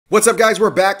What's up, guys?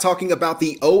 We're back talking about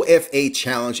the OFA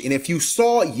challenge. And if you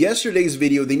saw yesterday's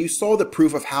video, then you saw the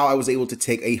proof of how I was able to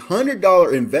take a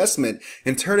 $100 investment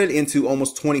and turn it into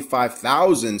almost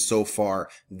 $25,000 so far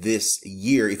this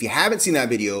year. If you haven't seen that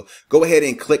video, go ahead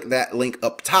and click that link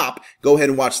up top. Go ahead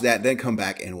and watch that, then come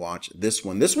back and watch this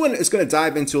one. This one is going to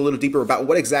dive into a little deeper about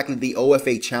what exactly the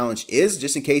OFA challenge is,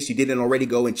 just in case you didn't already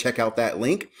go and check out that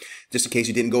link. Just in case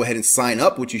you didn't go ahead and sign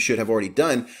up, which you should have already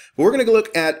done. But we're going to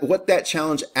look at what that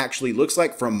challenge actually looks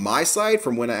like from my side,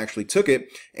 from when I actually took it.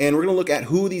 And we're going to look at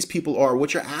who these people are,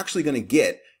 what you're actually going to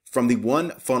get from the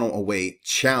One Funnel Away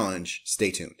challenge.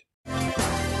 Stay tuned.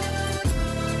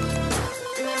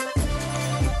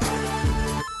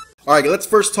 All right, let's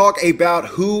first talk about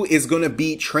who is going to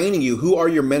be training you. Who are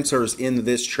your mentors in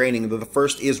this training? The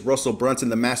first is Russell Brunson,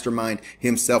 the mastermind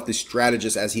himself, the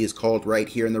strategist, as he is called right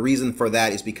here. And the reason for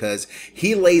that is because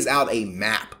he lays out a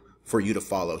map for you to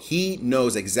follow. He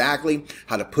knows exactly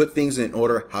how to put things in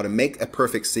order, how to make a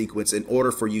perfect sequence in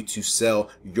order for you to sell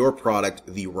your product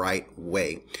the right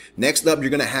way. Next up, you're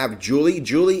going to have Julie.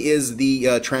 Julie is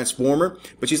the transformer,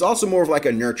 but she's also more of like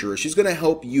a nurturer. She's going to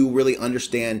help you really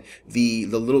understand the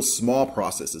little small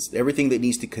processes, everything that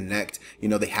needs to connect, you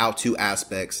know, the how-to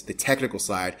aspects, the technical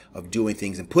side of doing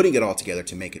things and putting it all together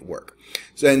to make it work.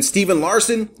 So, and Steven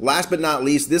Larson, last but not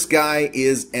least, this guy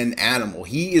is an animal.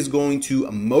 He is going to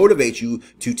motivate you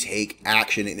to take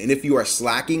action. And if you are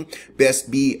slacking,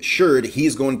 best be assured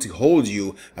he's going to hold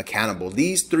you accountable.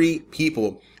 These three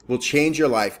people will change your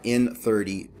life in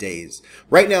 30 days.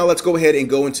 Right now, let's go ahead and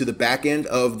go into the back end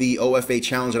of the OFA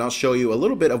challenge, and I'll show you a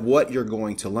little bit of what you're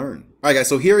going to learn. All right, guys,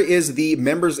 so here is the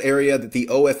members area that the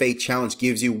OFA challenge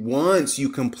gives you once you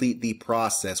complete the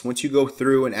process. Once you go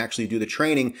through and actually do the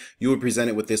training, you will be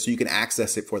presented with this so you can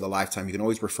access it for the lifetime. You can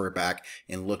always refer back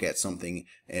and look at something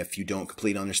if you don't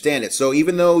completely understand it. So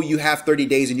even though you have 30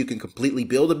 days and you can completely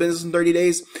build a business in 30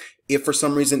 days, if for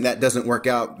some reason that doesn't work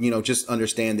out, you know, just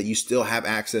understand that you still have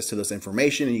access to this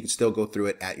information and you can still go through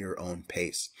it at your own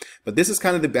pace. But this is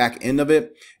kind of the back end of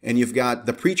it. And you've got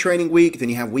the pre-training week, then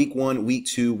you have week 1, week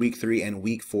 2, week 3, and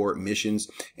week 4 missions.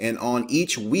 And on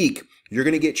each week, you're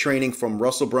going to get training from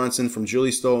Russell Brunson, from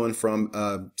Julie Stolen,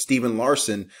 from Steven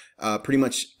Larson, pretty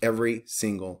much every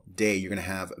single day. You're going to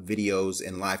have videos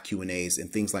and live Q&As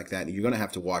and things like that you're going to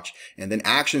have to watch, and then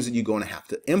actions that you're going to have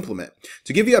to implement.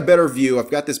 To give you a better view, I've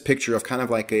got this picture of kind of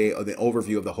like an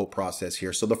overview of the whole process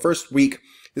here. So the first week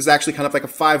is actually kind of like a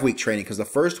 5-week training, because the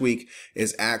first week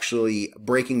is actually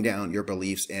breaking down your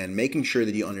beliefs and making sure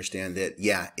that you understand that,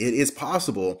 yeah, it is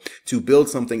possible to build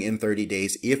something in 30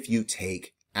 days if you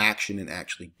take action and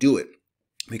actually do it,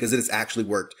 because it has actually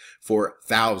worked for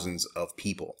thousands of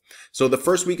people. So the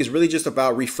first week is really just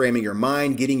about reframing your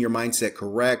mind, getting your mindset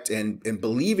correct, and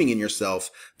believing in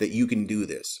yourself that you can do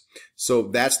this. So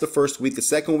that's the first week. The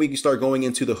second week, you start going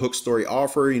into the hook story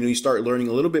offer. You start learning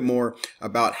a little bit more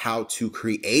about how to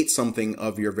create something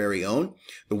of your very own.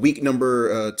 The week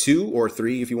number 2 or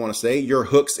 3, if you want to say, your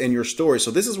hooks and your story.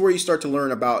 So this is where you start to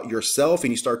learn about yourself,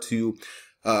 and you start to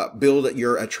build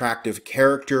your attractive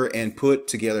character and put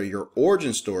together your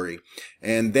origin story.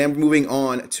 And then moving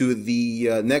on to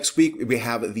the next week, we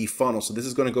have the funnel. So this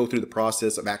is going to go through the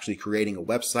process of actually creating a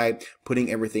website,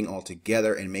 putting everything all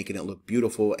together and making it look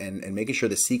beautiful, and making sure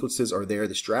the sequences are there,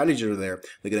 the strategies are there.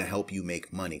 They're going to help you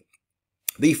make money.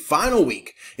 The final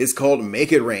week is called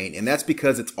Make It Rain, and that's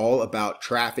because it's all about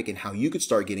traffic and how you could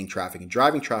start getting traffic and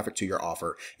driving traffic to your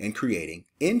offer and creating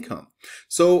income.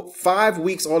 So 5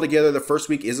 weeks altogether. The first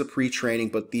week is a pre-training,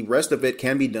 but the rest of it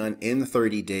can be done in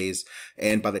 30 days.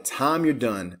 And by the time you're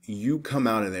done, you come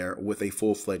out of there with a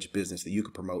full-fledged business that you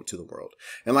can promote to the world.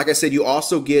 And like I said, you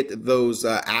also get those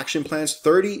action plans,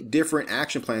 30 different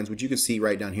action plans, which you can see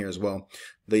right down here as well.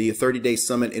 The 30-day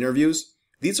summit interviews.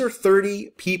 These are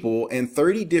 30 people and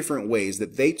 30 different ways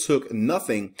that they took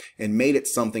nothing and made it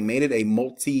something, made it a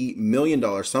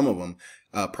multi-million-dollar, some of them,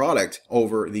 product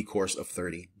over the course of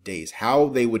 30 days. How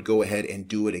they would go ahead and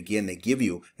do it again. They give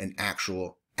you an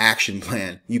actual action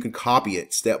plan. You can copy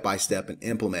it step by step and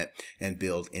implement and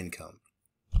build income.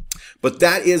 But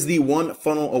that is the One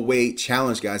Funnel Away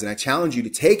challenge, guys. And I challenge you to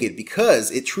take it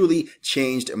because it truly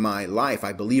changed my life.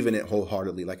 I believe in it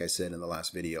wholeheartedly, like I said in the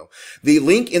last video. The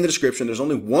link in the description, there's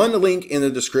only one link in the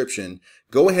description.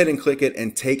 Go ahead and click it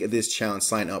and take this challenge,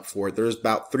 sign up for it. There's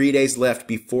about 3 days left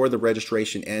before the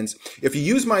registration ends. If you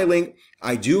use my link,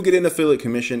 I do get an affiliate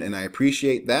commission and I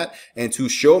appreciate that. And to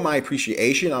show my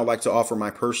appreciation, I'd like to offer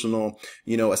my personal,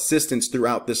 assistance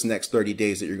throughout this next 30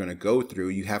 days that you're going to go through.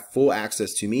 You have full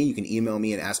access to me. You can email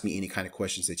me and ask me any kind of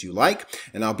questions that you like,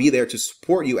 and I'll be there to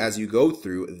support you as you go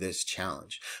through this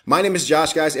challenge. My name is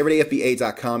Josh, guys.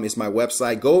 EverydayFBA.com is my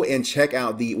website. Go and check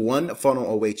out the One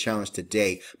Funnel Away Challenge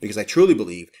today, because I truly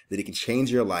believe that it can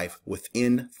change your life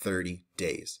within 30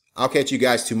 days. I'll catch you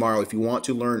guys tomorrow. If you want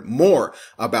to learn more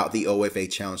about the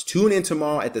OFA challenge, tune in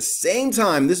tomorrow at the same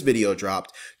time this video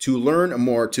dropped to learn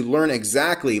more, to learn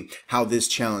exactly how this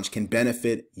challenge can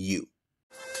benefit you.